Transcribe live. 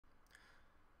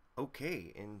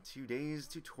Okay, in today's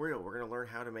tutorial, we're going to learn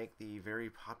how to make the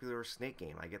very popular snake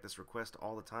game. I get this request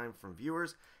all the time from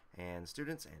viewers and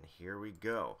students, and here we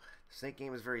go. The snake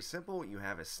game is very simple. You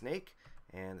have a snake,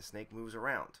 and the snake moves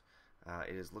around.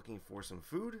 It is looking for some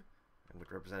food, which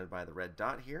is represented by the red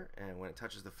dot here, and when it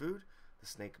touches the food, the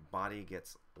snake body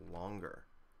gets longer.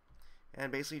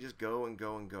 And basically just go and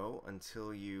go and go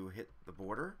until you hit the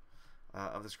border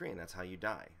of the screen. That's how you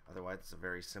die. Otherwise, it's a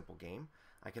very simple game.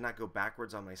 I cannot go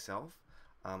backwards on myself.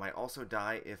 I also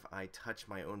die if I touch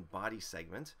my own body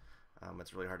segment.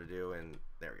 It's really hard to do, and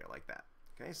there we go, like that.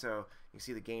 Okay, so you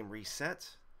see the game reset,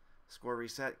 score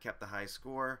reset, kept the high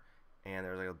score, and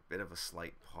there's like a bit of a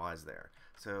slight pause there.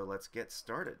 So let's get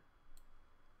started.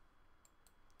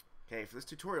 Okay, for this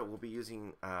tutorial, we'll be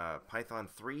using Python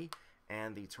 3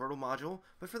 and the turtle module,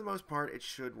 but for the most part, it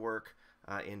should work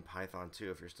in Python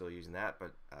 2 if you're still using that,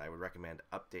 but I would recommend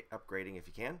upgrading if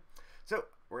you can. So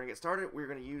we're going to get started. We're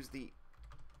going to use the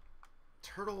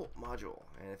turtle module,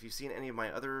 and if you've seen any of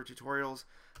my other tutorials,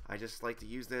 I just like to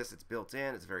use this. It's built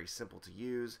in. It's very simple to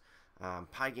use.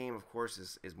 Pygame, of course,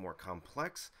 is more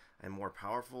complex and more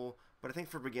powerful, but I think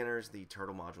for beginners, the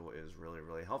turtle module is really,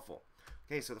 really helpful.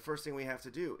 Okay, so the first thing we have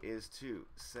to do is to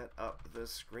set up the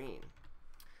screen,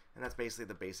 and that's basically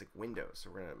the basic window. So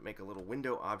we're going to make a little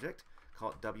window object, call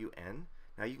it WN.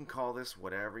 Now you can call this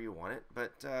whatever you want it,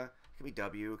 but it could be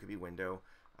W, it could be window.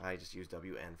 I just use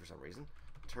WN for some reason.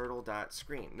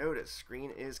 Turtle.screen. Notice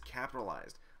screen is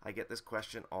capitalized. I get this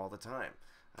question all the time.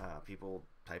 People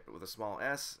type it with a small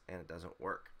s and it doesn't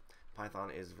work.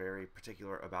 Python is very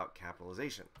particular about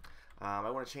capitalization. I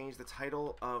want to change the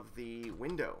title of the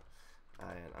window,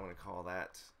 and I'm going to call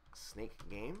that Snake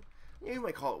Game. You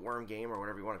might call it Worm Game or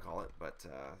whatever you want to call it, but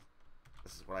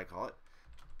this is what I call it.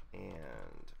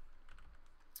 And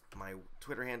my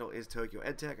Twitter handle is Tokyo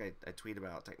EdTech. I tweet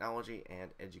about technology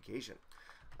and education.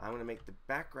 I'm going to make the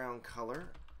background color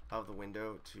of the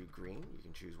window to green. You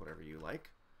can choose whatever you like.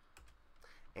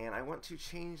 And I want to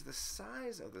change the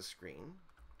size of the screen.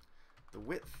 The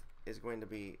width is going to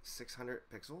be 600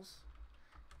 pixels,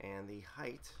 and the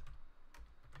height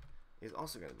is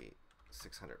also going to be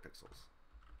 600 pixels.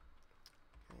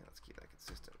 Okay, let's keep that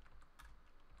consistent.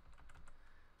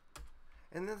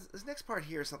 And then this next part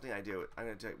here is something I do. I'm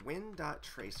going to do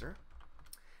win.tracer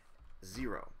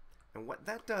 0. And what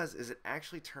that does is it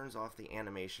actually turns off the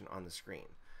animation on the screen.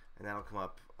 And that'll come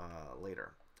up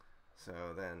later. So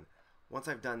then once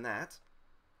I've done that,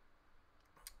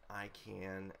 I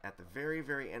can, at the very,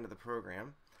 very end of the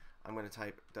program, I'm going to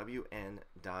type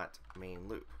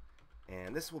wn.mainLoop.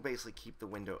 And this will basically keep the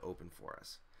window open for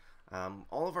us.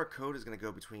 All of our code is going to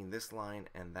go between this line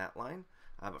and that line.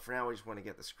 But for now, we just want to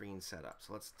get the screen set up.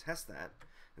 So let's test that.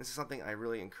 And this is something I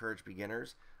really encourage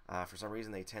beginners. For some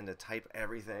reason, they tend to type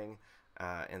everything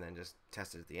and then just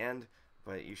test it at the end.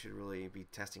 But you should really be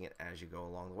testing it as you go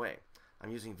along the way. I'm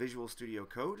using Visual Studio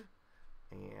Code.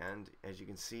 And as you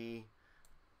can see,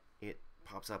 it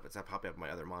pops up. It's not popping up on my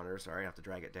other monitor. Sorry, I have to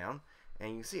drag it down. And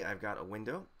you can see I've got a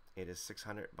window. It is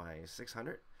 600 by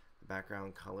 600. The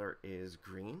background color is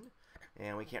green.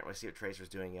 And we can't really see what Tracer's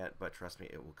doing yet, but trust me,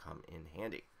 it will come in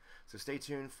handy. So stay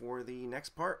tuned for the next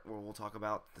part where we'll talk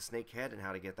about the snake head and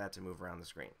how to get that to move around the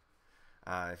screen.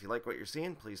 If you like what you're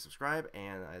seeing, please subscribe,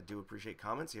 and I do appreciate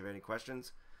comments. If you have any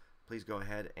questions, please go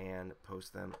ahead and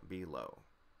post them below.